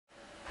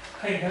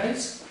Hi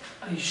guys,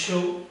 I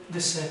show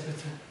the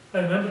secret.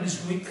 I remember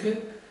this week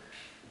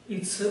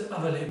it's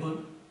available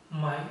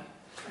my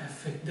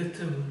effect that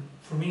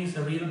for me is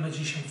a real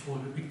magician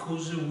folder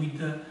because with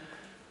the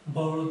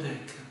borrow deck.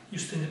 You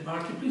stay in the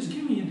party, please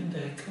give me the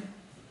deck.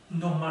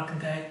 No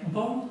mark deck,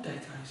 borrow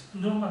deck guys,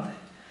 normal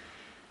deck.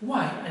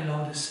 Why I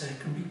love the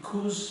secret?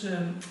 Because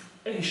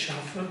I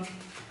shuffle,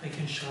 I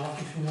can shuffle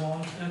if you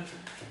want,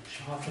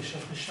 shuffle,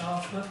 shuffle,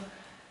 shuffle,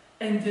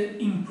 and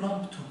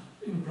impromptu.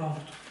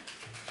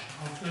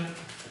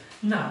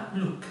 Now,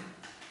 look,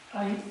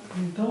 I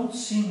don't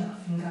see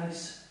nothing,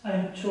 guys.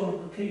 I'm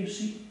told, okay, you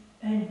see,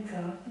 any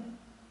card,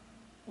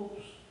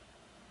 oops,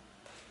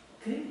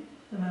 okay,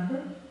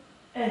 remember,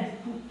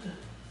 and put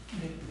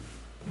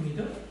the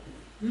middle,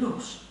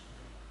 lose.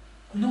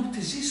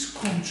 Notice this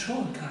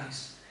control,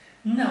 guys.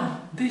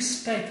 Now,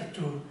 this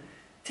spectator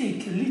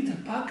take a little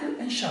packet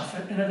and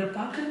shuffle, another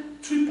packet,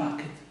 3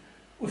 packet.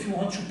 Or if you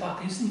want 2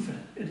 packets, it's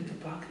different, a little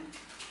packet,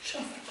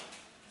 shuffle,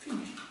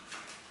 finish.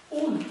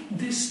 All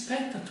this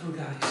spectator,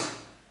 guys,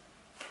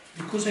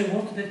 because I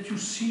want that you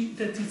see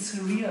that it's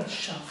a real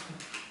shuffle,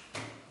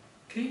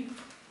 okay?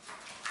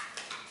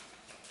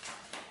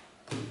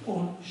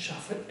 All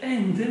shuffle,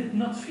 and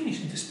not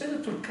finished. The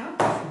spectator cut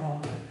if you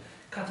want,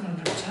 cut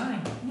another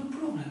time, no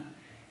problem.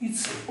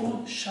 It's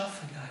all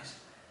shuffle, guys.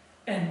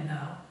 And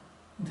now,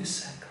 the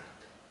secret.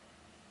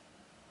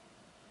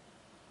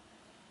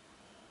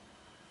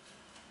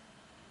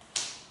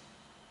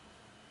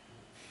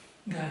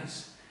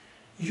 Guys,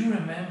 you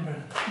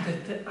remember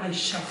that I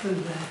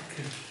shuffled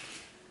back,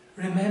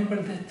 remember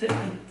that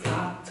I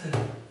cut,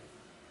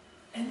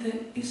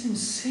 and it's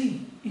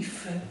insane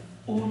if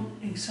all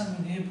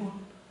examinable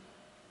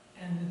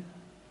and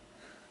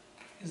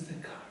is the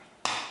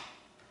card.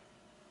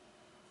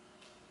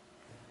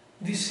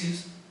 This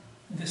is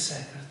the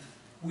secret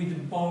with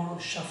the borrow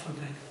shuffle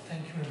deck.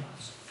 Thank you very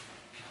much.